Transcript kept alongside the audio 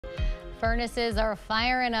Furnaces are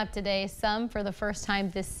firing up today, some for the first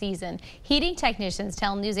time this season. Heating technicians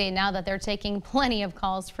tell News 8 Now that they're taking plenty of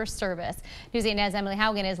calls for service. News 8 Now's Emily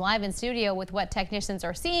Haugen is live in studio with what technicians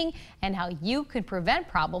are seeing and how you can prevent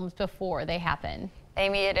problems before they happen.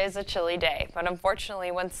 Amy, it is a chilly day, but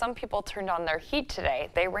unfortunately, when some people turned on their heat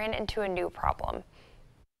today, they ran into a new problem.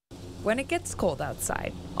 When it gets cold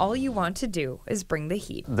outside, all you want to do is bring the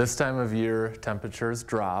heat. This time of year, temperatures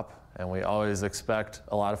drop, and we always expect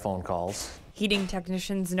a lot of phone calls. Heating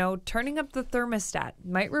technicians know turning up the thermostat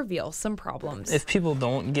might reveal some problems. If people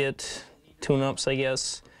don't get tune-ups, I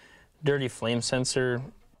guess, dirty flame sensor.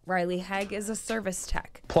 Riley Hegg is a service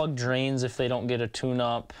tech. Plug drains if they don't get a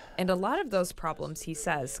tune-up. And a lot of those problems, he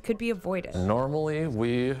says, could be avoided. Normally,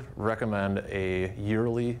 we recommend a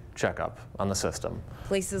yearly checkup on the system.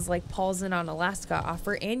 Places like Paul's in Onalaska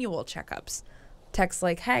offer annual checkups. Techs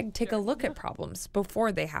like Hegg take a look at problems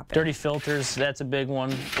before they happen. Dirty filters, that's a big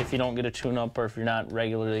one if you don't get a tune-up or if you're not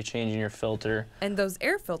regularly changing your filter. And those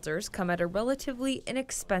air filters come at a relatively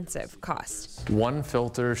inexpensive cost. One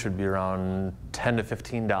filter should be around $10 to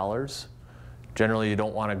 $15. Generally, you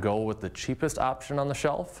don't want to go with the cheapest option on the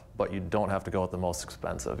shelf, but you don't have to go with the most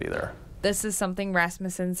expensive either. This is something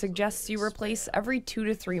Rasmussen suggests you replace every 2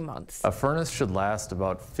 to 3 months. A furnace should last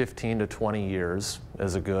about 15 to 20 years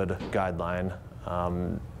is a good guideline.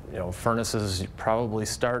 Furnaces probably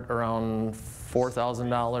start around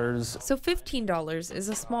 $4,000. So $15 is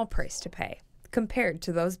a small price to pay compared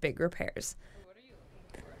to those big repairs.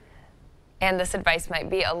 And this advice might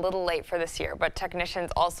be a little late for this year, but technicians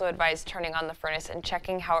also advise turning on the furnace and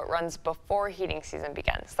checking how it runs before heating season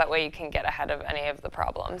begins. That way you can get ahead of any of the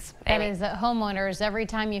problems. That means that homeowners, every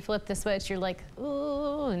time you flip the switch, you're like,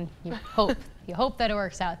 ooh, and you hope that it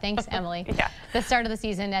works out. Thanks, Emily. Yeah. The start of the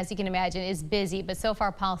season, as you can imagine, is busy, but so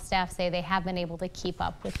far, Paul staff say they have been able to keep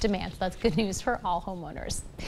up with demand. So that's good news for all homeowners.